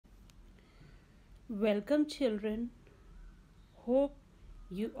Welcome, children. Hope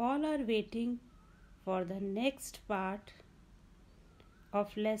you all are waiting for the next part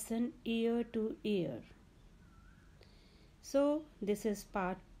of lesson Ear to Ear. So, this is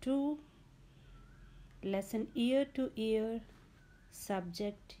part 2, lesson Ear to Ear,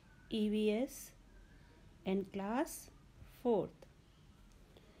 subject EVS, in class 4th.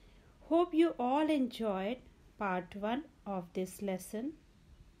 Hope you all enjoyed part 1 of this lesson.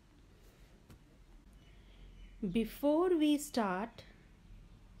 Before we start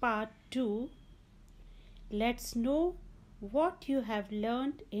part 2, let's know what you have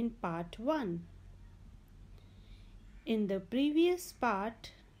learned in part 1. In the previous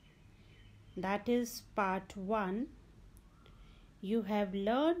part, that is part 1, you have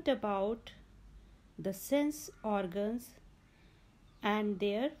learned about the sense organs and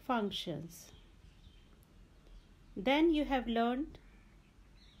their functions. Then you have learned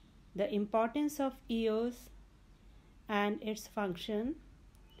the importance of ears and its function,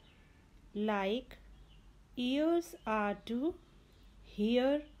 like ears are to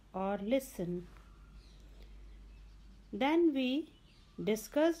hear or listen. Then we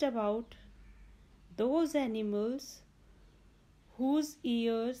discussed about those animals whose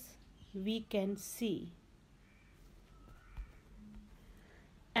ears we can see.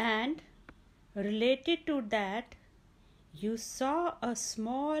 And related to that, you saw a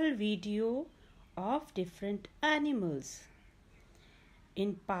small video of different animals.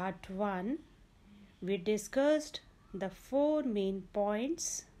 In part 1, we discussed the 4 main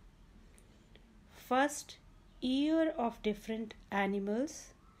points. First, ear of different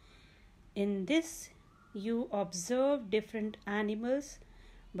animals. In this, you observe different animals,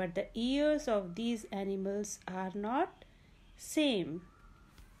 but the ears of these animals are not same.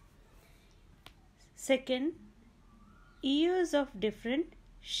 Second, ears of different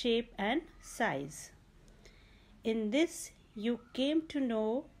shape and size. In this, you came to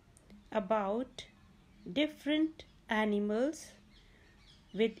know about different animals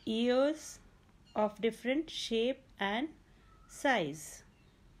with ears of different shape and size.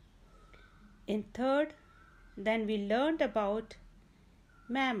 In third, then we learned about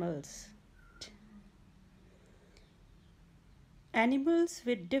mammals. Animals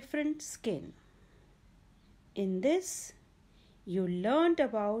with different skin. In this, you learned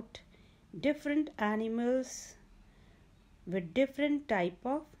about different animals with different type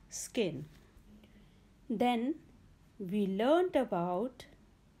of skin. Then we learned about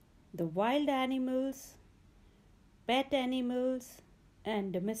the wild animals, pet animals,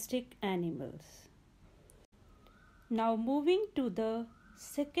 and domestic animals. Now moving to the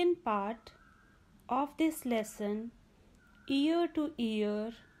second part of this lesson, ear to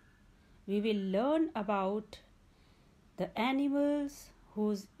ear, we will learn about the animals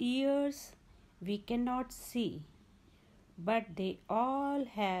whose ears we cannot see, but they all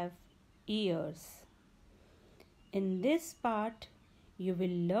have ears. In this part, you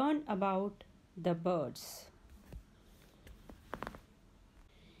will learn about the birds.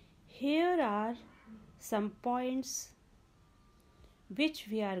 Here are some points which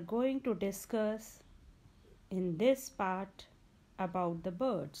we are going to discuss in this part about the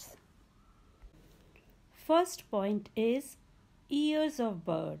birds. First point is ears of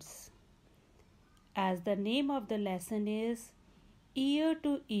birds. As the name of the lesson is ear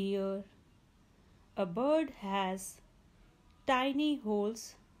to ear, a bird has tiny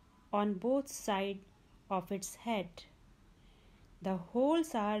holes on both sides of its head. The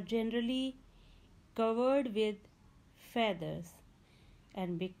holes are generally covered with feathers,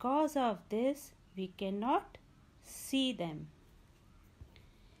 and because of this, we cannot see them.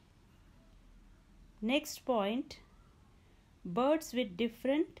 Next point, birds with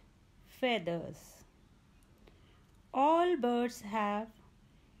different feathers. All birds have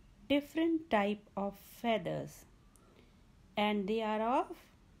different type of feathers and they are of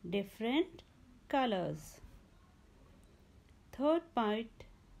different colors. Third point,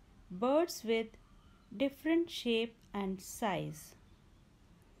 birds with different shape and size.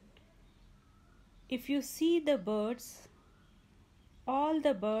 If you see the birds, all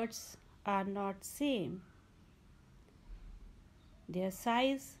the birds are not same. Their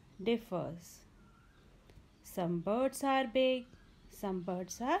size differs. Some birds are big, some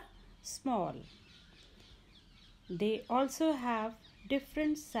birds are small. They also have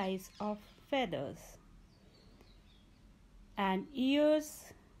different size of feathers. And ears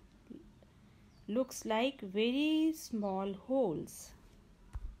looks like very small holes.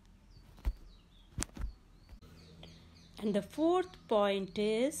 And the fourth point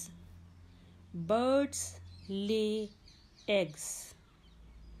is birds lay eggs.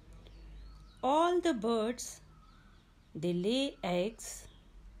 All the birds, they lay eggs,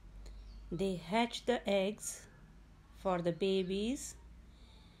 they hatch the eggs for the babies.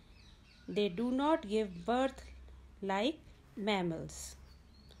 They do not give birth like mammals.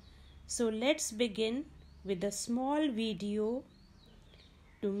 So let's begin with a small video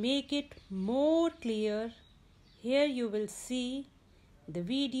to make it more clear. Here you will see the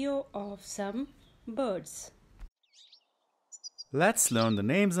video of some birds. Let's learn the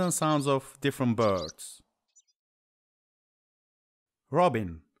names and sounds of different birds.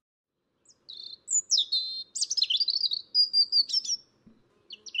 Robin,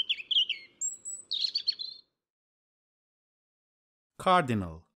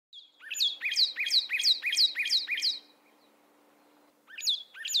 cardinal,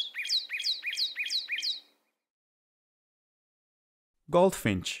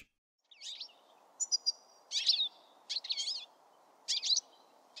 goldfinch,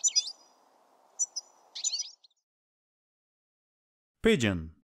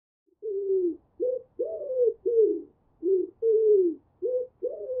 pigeon,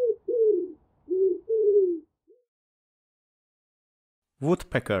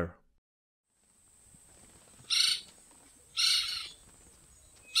 woodpecker,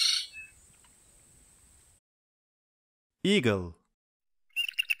 eagle,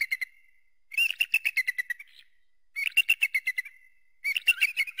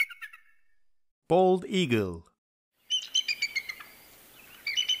 bald eagle,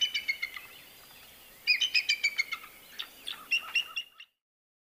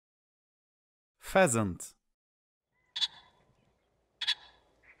 pheasant,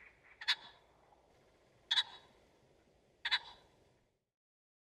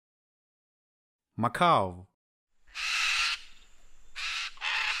 macaw,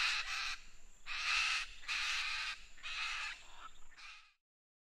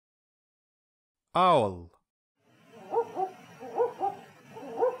 owl,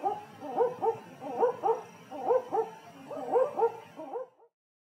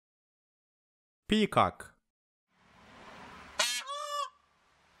 peacock,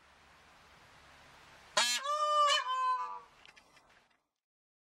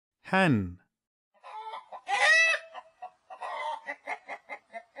 hen,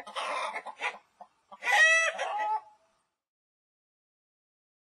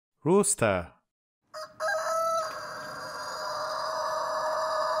 rooster,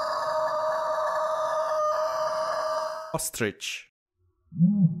 ostrich,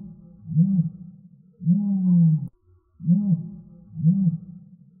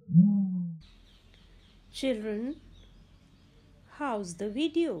 Children, how's the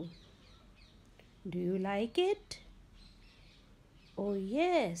video? Do you like it? Oh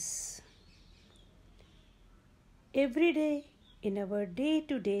yes. Every day in our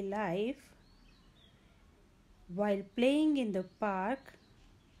day-to-day life, while playing in the park,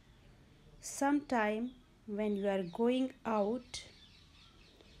 sometime when you are going out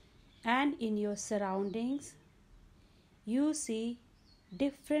and in your surroundings, you see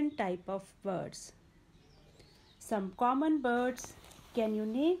different type of birds. Some common birds, can you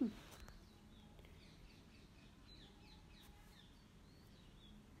name?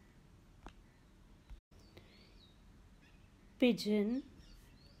 Pigeon,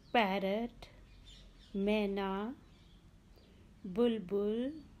 parrot, Maina,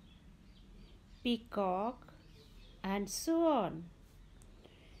 bulbul, peacock, and so on.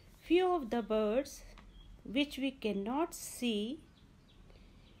 Few of the birds which we cannot see,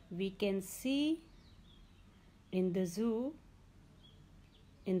 we can see in the zoo,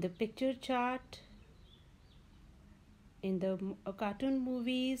 in the picture chart, in the cartoon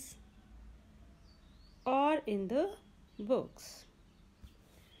movies, or in the books.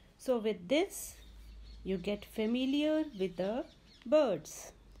 So with this, you get familiar with the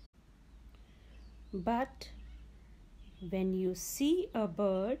birds. But when you see a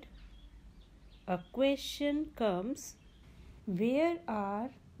bird, a question comes, where are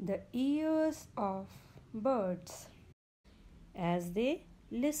the ears of birds? As they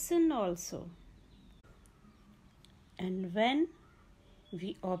listen also. And when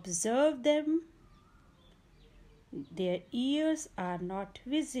we observe them, their ears are not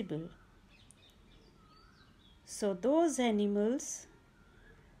visible. So those animals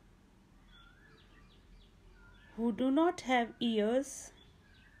who do not have ears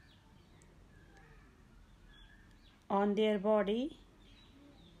on their body,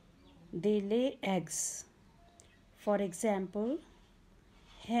 they lay eggs. For example,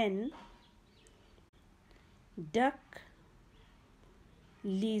 hen, duck,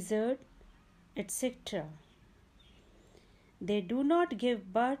 lizard, etc. They do not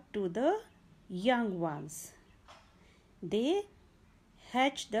give birth to the young ones. They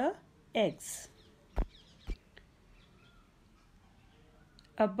hatch the eggs.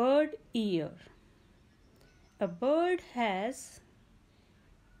 A bird ear. A bird has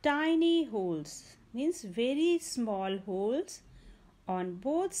tiny holes, means very small holes on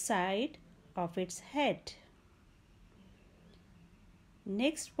both sides of its head.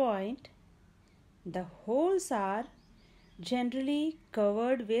 Next point, the holes are generally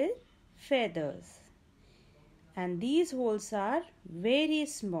covered with feathers, and these holes are very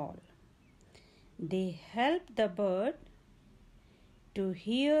small. They help the bird to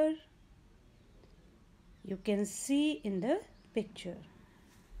hear. You can see in the picture.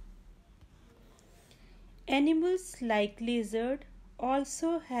 Animals like lizard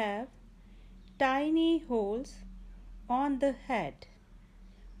also have tiny holes on the head,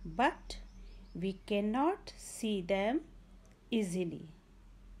 but we cannot see them easily.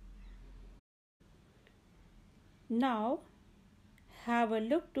 Now have a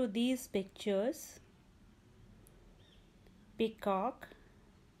look to these pictures. Peacock.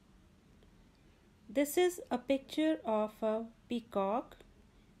 This is a picture of a peacock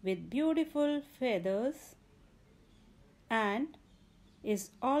with beautiful feathers and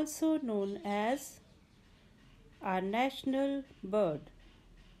is also known as our national bird.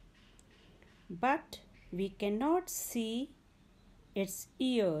 But we cannot see its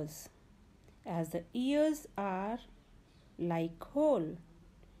ears, as the ears are like hole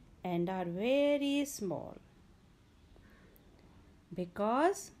and are very small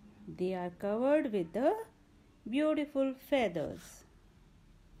because they are covered with the beautiful feathers.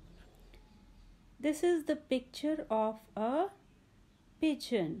 This is the picture of a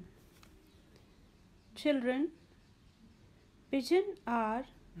pigeon. Children, pigeons are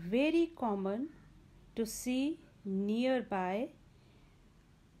very common to see nearby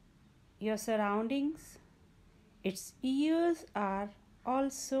your surroundings. Its ears are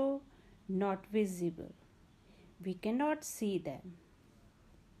also not visible. We cannot see them.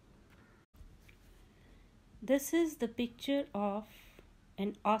 This is the picture of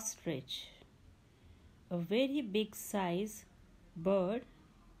an ostrich, a very big size bird,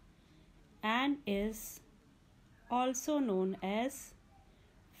 and is also known as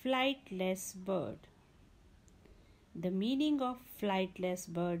flightless bird. The meaning of flightless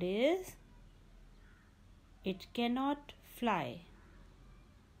bird is it cannot fly.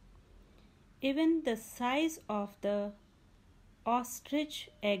 Even the size of the ostrich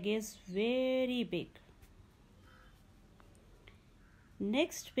egg is very big.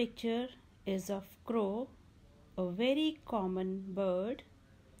 Next picture is of crow, a very common bird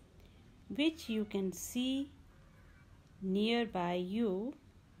which you can see nearby you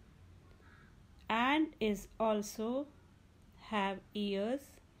and is also have ears,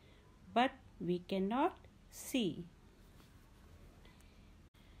 but we cannot see.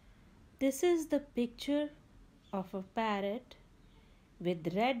 This is the picture of a parrot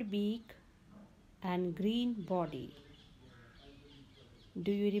with red beak and green body.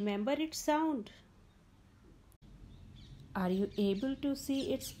 Do you remember its sound? Are you able to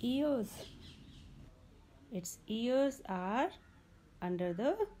see its ears? Its ears are under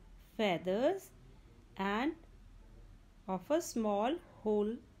the feathers and of a small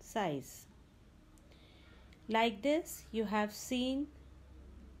hole size. Like this, you have seen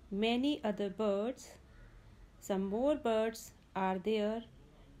many other birds. Some more birds are there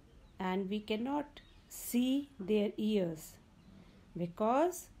and we cannot see their ears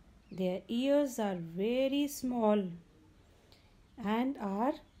because their ears are very small and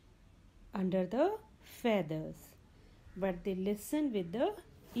are under the feathers, but they listen with the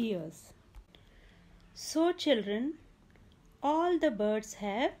ears. So children, all the birds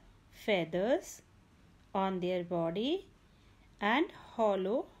have feathers on their body and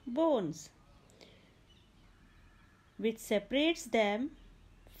hollow bones, which separates them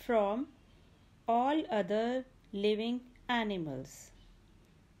from all other living animals.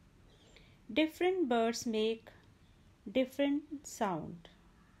 Different birds make different sound.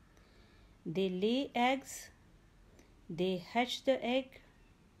 They lay eggs, they hatch the egg.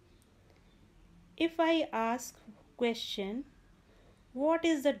 If I ask question, what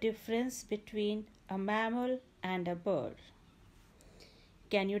is the difference between a mammal and a bird?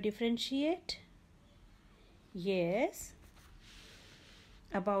 Can you differentiate? Yes.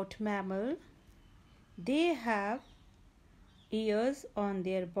 About mammal, they have ears on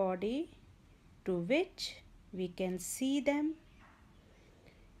their body to which we can see them,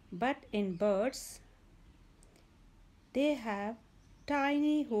 but in birds they have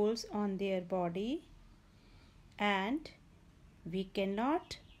tiny holes on their body and we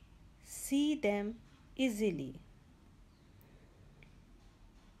cannot see them easily.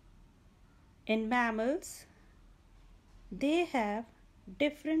 In mammals, they have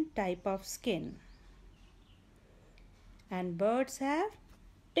different type of skin, and birds have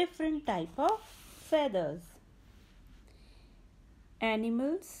different type of feathers.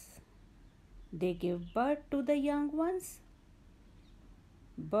 Animals, they give birth to the young ones.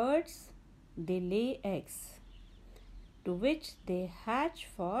 Birds, they lay eggs, to which they hatch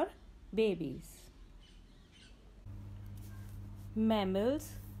for babies.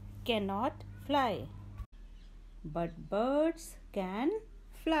 Mammals cannot fly, but birds can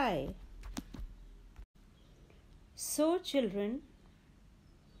fly. So children,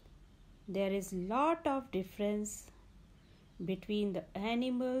 there is lot of difference between the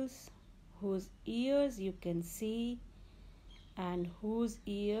animals whose ears you can see and whose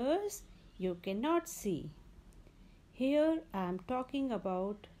ears you cannot see. Here I am talking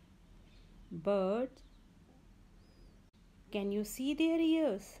about birds. Can you see their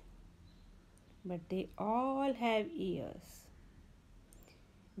ears? But they all have ears.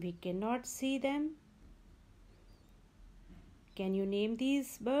 We cannot see them. Can you name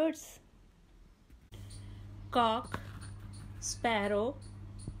these birds? Cock, sparrow,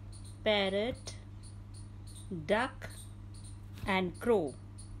 parrot, duck, and crow.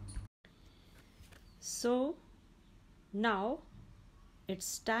 So now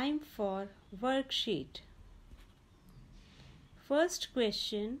it's time for worksheet. First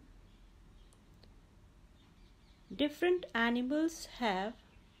question: different animals have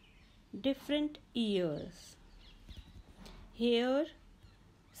different ears. Here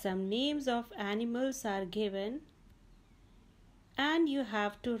some names of animals are given and you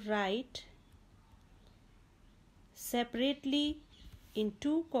have to write separately in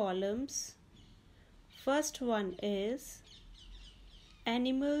two columns. First one is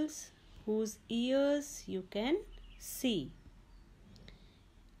animals whose ears you can see,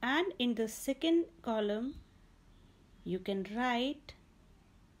 and in the second column you can write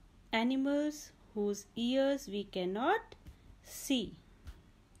animals whose ears we cannot see.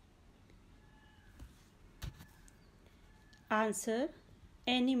 Answer: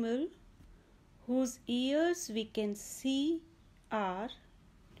 animal whose ears we can see are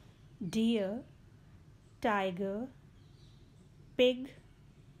deer, tiger, pig,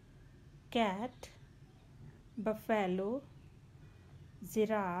 cat, buffalo,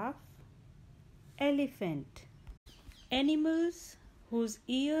 giraffe, elephant. Animals whose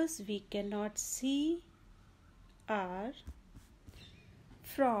ears we cannot see are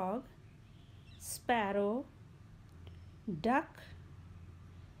frog, sparrow, duck,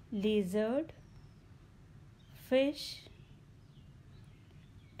 lizard, fish,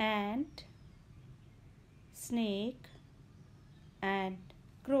 ant, snake, and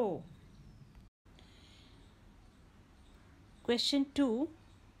crow. Question 2.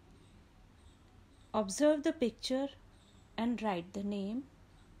 Observe the picture and write the name.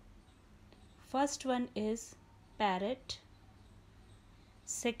 First one is parrot.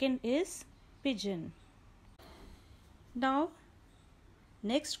 Second is pigeon. Now,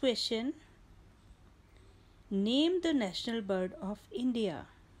 next question. Name the national bird of India.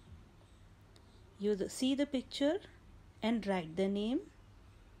 You see the picture and write the name.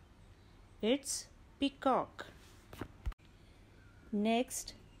 It's peacock.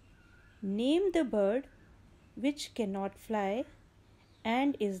 Next, name the bird which cannot fly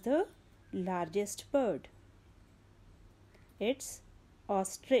and is the largest bird. It's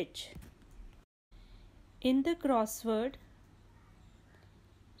ostrich. In the crossword,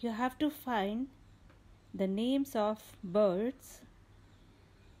 you have to find the names of birds.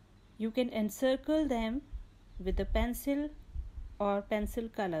 You can encircle them with a pencil or pencil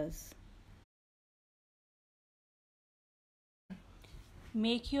colors.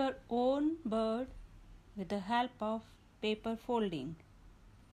 Make your own bird with the help of paper folding.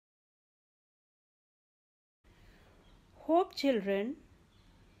 Hope children,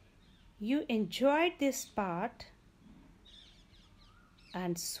 you enjoyed this part,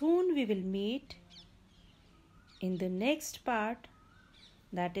 and soon we will meet in the next part,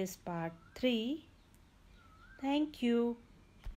 that is part 3. Thank you.